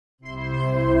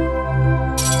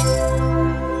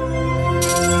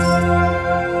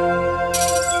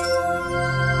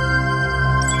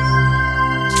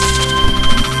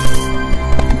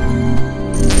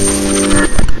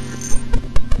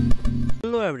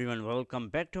everyone, welcome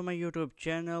back to my YouTube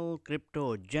channel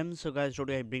Crypto Gems. So guys,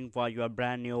 today I bring for you a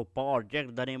brand new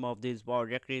project. The name of this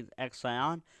project is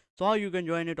Xsaiyan. So how you can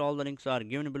join it, all the links are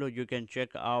given below. You can check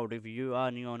out. If you are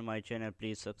new on my channel,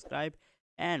 please subscribe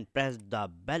and press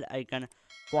the bell icon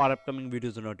for upcoming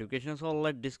videos and notifications. So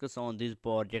let's discuss on this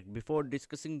project. Before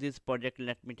discussing this project,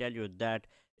 let me tell you that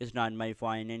it's not my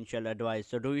financial advice.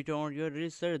 So do it on your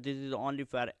research. This is only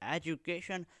for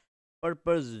education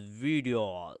purpose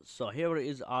video. So here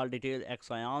is all detailed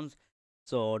Xsaians.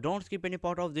 So don't skip any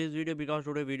part of this video because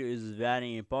today video is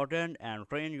very important, and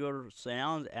train your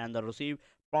Saiyans and receive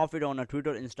profit on a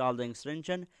Twitter. Install the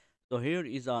extension. So here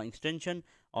is an extension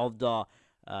of the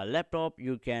laptop.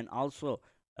 You can also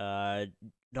uh,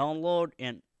 download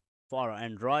in for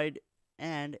Android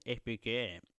and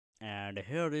APK. And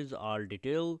here is all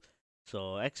detail.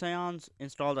 So Xsaiyan,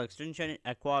 install the extension,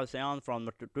 acquire Saiyan from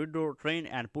the Twitter train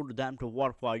and put them to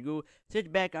work for you.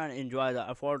 Sit back and enjoy the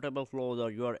affordable flow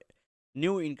of your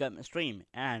new income stream.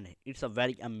 And it's a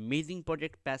very amazing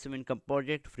project, passive income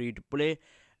project, free to play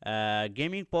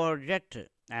gaming project.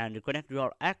 And connect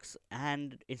your X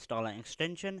and install an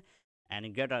extension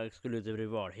and get an exclusive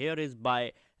reward. Here is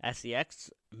by SEX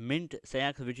Mint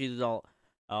CX, which is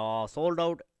sold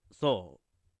out. So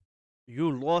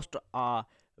you lost a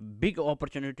big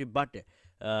opportunity, but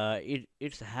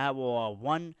it's have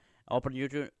one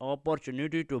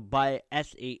opportunity to buy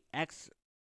SEX,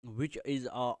 which is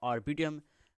RPTM,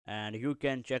 and you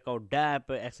can check out DAP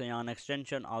Xsaiyan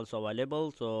extension also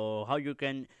available. So how you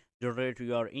can generate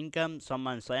your income,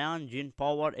 summon Saiyan Jin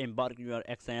power, embark your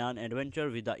Xsaiyan adventure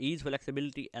with the ease,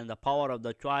 flexibility and the power of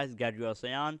the choice. Get your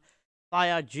Saiyan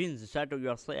Saya Jins, set to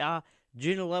your Saya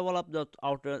Jin, level up the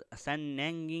outer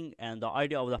Sannanging, and the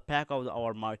idea of the pack of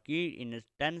our marquee in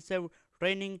intensive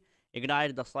training.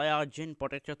 Ignite the Saya Jin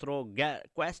potential through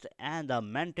quest and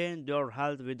maintain your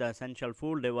health with the essential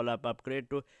food. Develop upgrade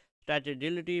to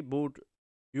strategy, boot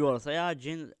your Saya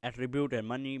Jin attribute and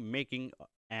money making.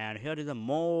 And here is a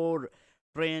more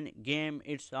train game.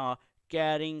 It's a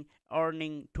carrying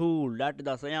earning tool. Let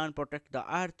the Saiyan protect the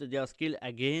earth. Their skill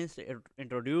against it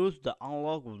introduce the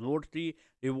unlock loyalty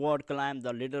reward, climb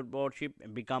the leaderboard ship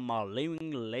and become a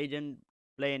living legend.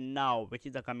 Play now, which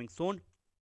is coming soon.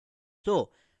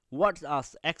 So, what's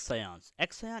us Xsaiyan?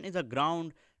 Xsaiyan is a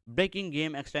ground-breaking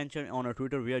game extension on a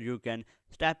Twitter where you can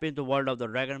step into the world of the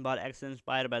Dragon Ball X,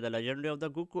 inspired by the legendary of the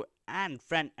Goku and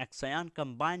friend Xsaiyan.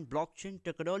 Combine blockchain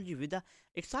technology with the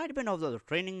excitement of the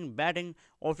training batting,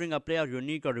 offering a player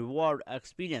unique reward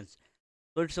experience.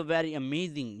 So it's a very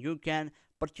amazing. You can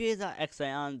purchase a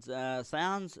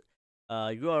Xsaiyan's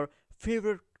your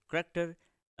favorite character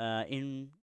in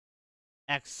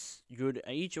X.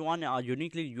 Each one are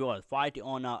uniquely yours. Fight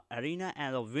on a arena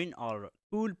and win or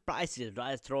cool prizes.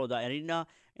 Rise through the arena,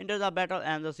 enter the battle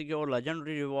and the secure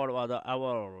legendary reward or the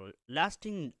our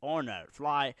lasting honor.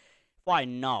 Fly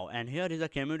now. And here is a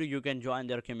community. You can join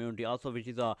their community also, which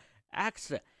is a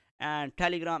X and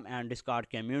Telegram and Discord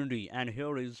community. And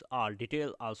here is all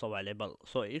detail also available.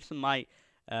 So it's my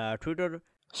Twitter.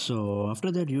 So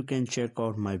after that you can check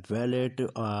out my wallet,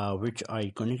 which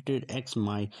I connected X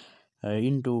my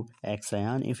into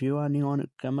Xsaiyan. If you are new on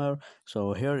camera,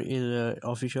 so here is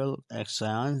official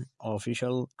Xsaiyan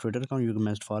official Twitter account. You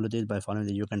must follow this. By following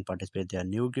this, you can participate their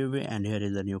new giveaway, and here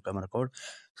is the new camera code.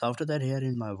 So after that, here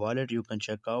in my wallet, you can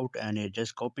check out and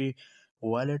just copy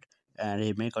wallet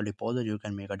and make a deposit. You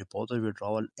can make a deposit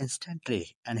withdrawal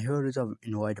instantly. And here is a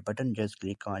invite button. Just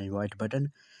click on invite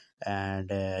button and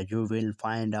you will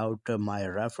find out my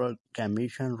referral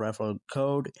commission referral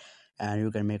code, and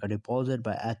you can make a deposit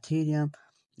by Ethereum,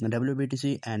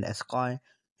 WBTC and Sky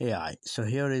AI. So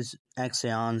here is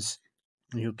Xsaiyan's.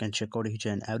 You can check out each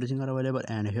and everything are available,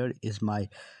 and here is my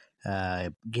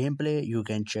gameplay. You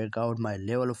can check out my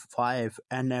level 5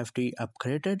 NFT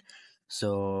upgraded.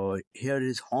 So here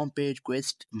is homepage,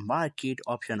 quest, market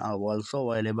option are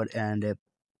also available, and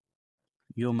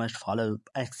you must follow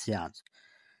Xsaiyan.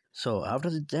 So after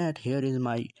that, here is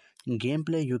my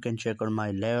gameplay. You can check out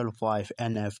my level 5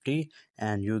 NFT,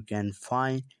 and you can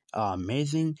find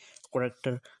amazing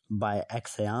character by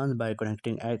Xsaiyan by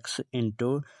connecting X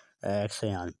into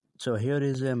Xsaiyan. So here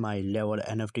is my level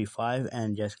NFT 5,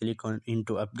 and just click on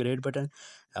into upgrade button.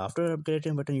 After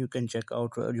upgrading button, you can check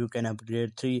out you can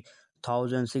upgrade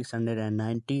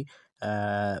 3690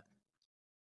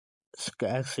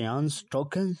 Xsaiyan's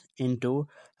token into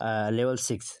level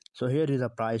 6. So here is the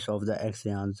price of the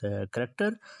Xsaiyan's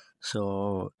character.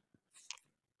 So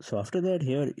after that,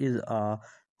 here is a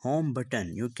home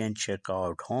button. You can check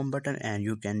out home button, and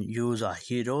you can use a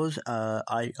heroes.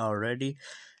 I already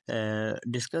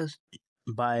discussed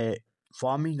by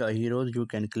farming a heroes, you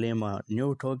can claim a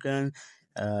new token,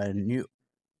 new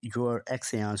your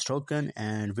Xsaiyan's token,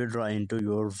 and withdraw into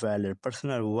your wallet,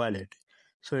 personal wallet.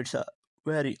 So it's a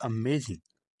very amazing.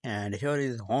 And here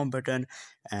is home button,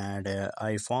 and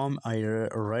I farm. I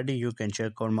already, you can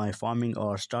check on my farming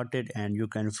or started, and you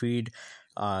can feed.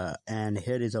 And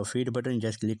here is a feed button.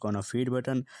 Just click on a feed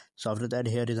button. So after that,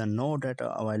 here is a no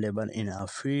data available in a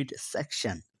feed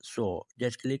section. So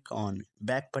just click on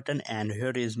back button, and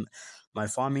here is my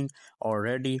farming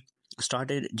already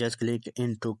started. Just click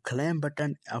into claim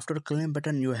button. After claim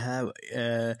button, you have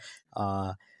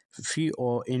uh, fee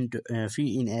or into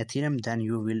fee in Ethereum. Then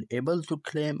you will able to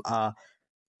claim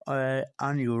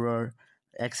on your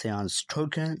Xsaiyan's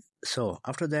token. So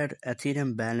after that,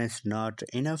 Ethereum balance not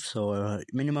enough, so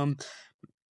minimum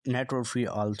network fee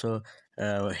also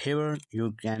here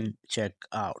you can check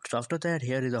out. So after that,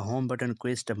 here is a home button,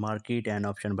 quest, market, and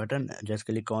option button. Just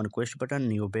click on quest button,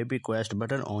 new baby quest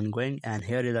button, ongoing, and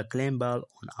here is a claim ball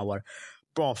on our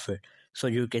profit. So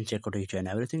you can check out each and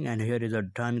everything. And here is a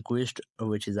done quest,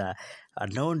 which is a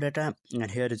known data.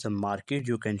 And here is a market,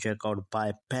 you can check out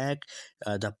by pack.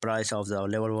 The price of the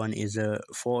level 1 is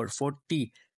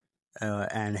 440,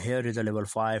 and here is a level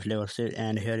 5, level 6,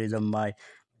 and here is a my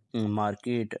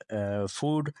market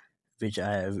food, which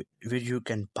I which you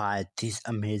can buy this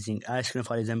amazing ice cream.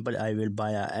 For example, I will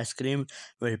buy a ice cream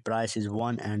where price is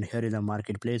 1, and here is a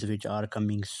marketplace which are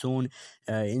coming soon.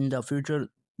 In the future,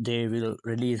 they will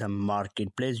release a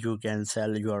marketplace. You can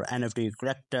sell your NFT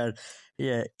collector,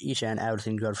 yeah, each and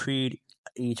everything, your feed,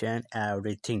 each and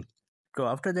everything. So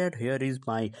after that, here is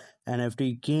my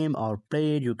NFT game or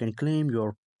play. You can claim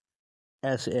your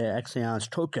Xayan's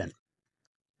token.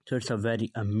 So it's a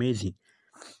very amazing.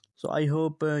 So I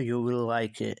hope you will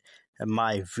like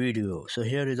my video. So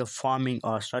here is a farming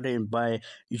started by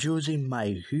using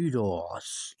my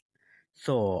heroes.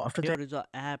 So after that, here is a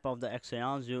app of the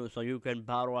Xsaiyan, so you can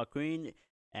borrow a coin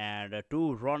and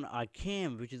to run a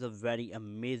game, which is a very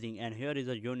amazing. And here is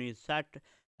a Uniset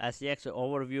SX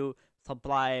overview,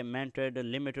 supply, minted,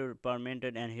 limited,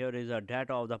 permitted, and here is a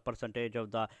data of the percentage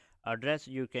of the address.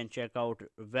 You can check out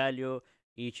value,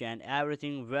 each and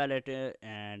everything, wallet,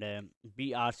 and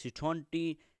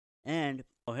BRC-20. And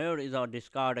here is our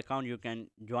Discord account. You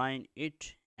can join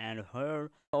it, and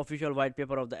here official white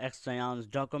paper of the Xsaiyan's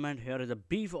document. Here is a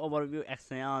brief overview.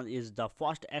 Xsaiyan is the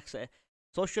first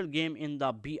social game in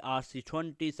the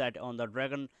BRC-20 set on the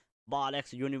Dragon Ball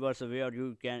X universe, where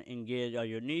you can engage a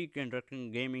unique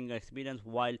interactive gaming experience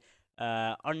while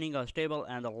earning a stable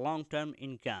and a long-term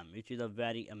income, which is a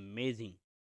very amazing.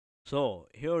 So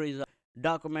here is a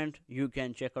document. You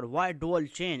can check out why dual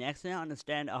chain. Xsaiyan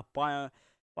understand a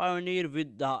pioneer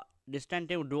with the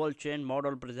distinctive dual chain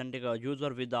model, presenting a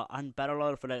user with the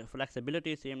unparalleled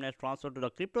flexibility, seamless transfer to the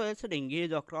crypto asset,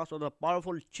 engage across the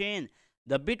powerful chain,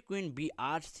 the Bitcoin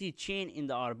BRC chain in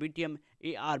the Arbitrum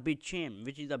ARB chain,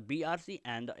 which is the BRC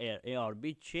and the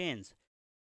ARB chains.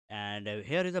 And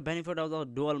here is the benefit of the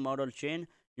dual model chain.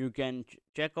 You can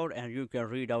check out and you can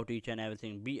read out each and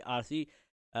everything. BRC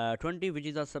 20, which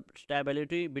is a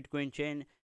stability Bitcoin chain,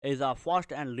 is a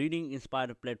fast and leading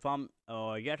inspired platform,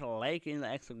 yet like in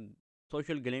the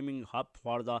social gaming hub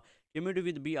for the community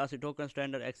with BRC token.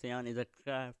 Standard Xsaiyan is a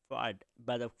classified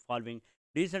by the following: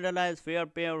 decentralized, fair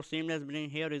pay, or seamless billing.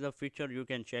 Here is a feature you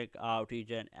can check out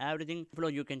each and everything. Flow,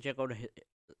 you can check out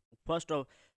first of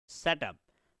setup.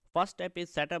 First step is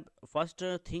setup. First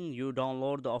thing, you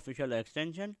download the official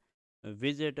extension,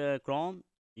 visit Chrome.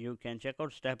 You can check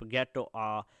out step get to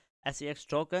SEX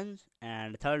tokens,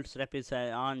 and third step is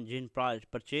on gene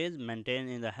purchase, maintain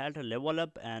in the health, level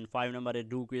up, and 5 number is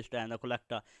do quest and the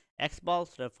collector X ball.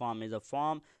 Step form is a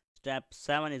form. Step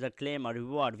 7 is a claim a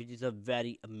reward, which is a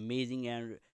very amazing.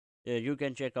 And you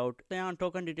can check out Xsaiyan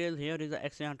token details. Here is the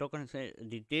Xsaiyan token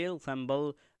detail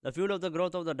symbol. The fuel of the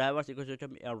growth of the diverse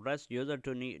ecosystem address user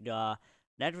to need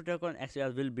network token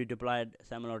XR will be deployed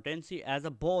simultaneously as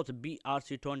a both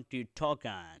BRC-20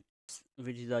 token,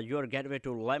 which is your gateway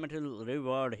to limited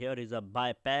reward. Here is a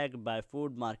buy pack, buy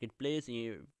food marketplace.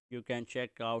 You can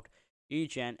check out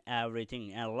each and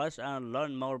everything, and let's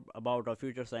learn more about our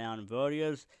future Saiyan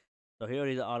warriors. So here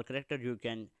is our character. You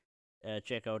can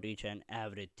check out each and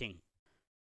everything.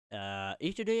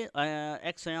 Each day,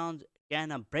 Xsaiyan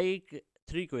can break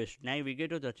 3 quests. Navigate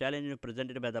to the challenge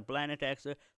presented by the Planet X,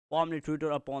 formerly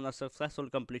Twitter, upon a successful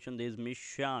completion of this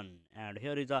mission. And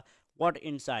here is a what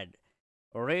inside.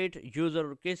 Rate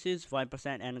user cases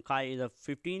 5%, and Kai is a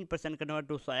 15% convert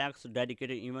to Sayax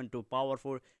dedicated even to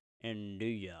powerful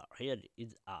India. Here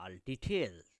is all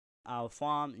details. Our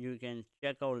farm, you can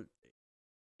check out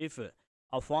if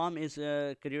a farm is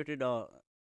created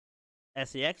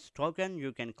SEX token.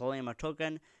 You can claim a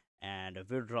token and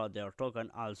withdraw their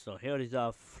token also. Here is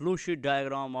a flow sheet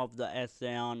diagram of the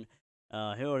Xsaiyan.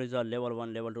 Here is a level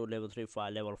 1, level 2, level 3,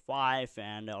 5, level 5,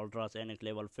 and Ultra Scenic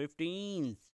level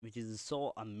 15, which is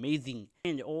so amazing.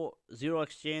 And oh, zero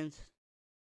exchange,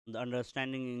 the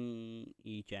understanding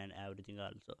each and everything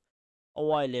also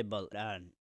available.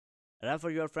 And refer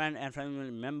your friend and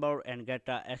family member and get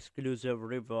a exclusive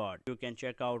reward. You can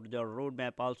check out their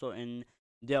roadmap also in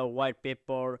their white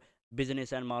paper.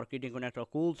 Business and marketing connect a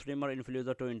cool streamer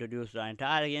influencer to introduce the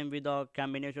entire game with a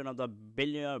combination of the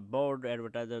billboard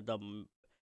advertiser, the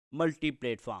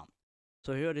multi-platform.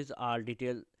 So here is all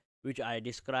detail which I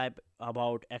describe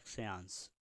about Xsaiyan.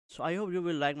 So I hope you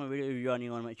will like my video. If you are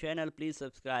new on my channel, please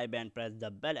subscribe and press the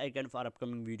bell icon for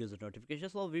upcoming videos and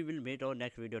notifications. So we will meet our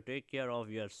next video. Take care of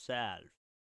yourself.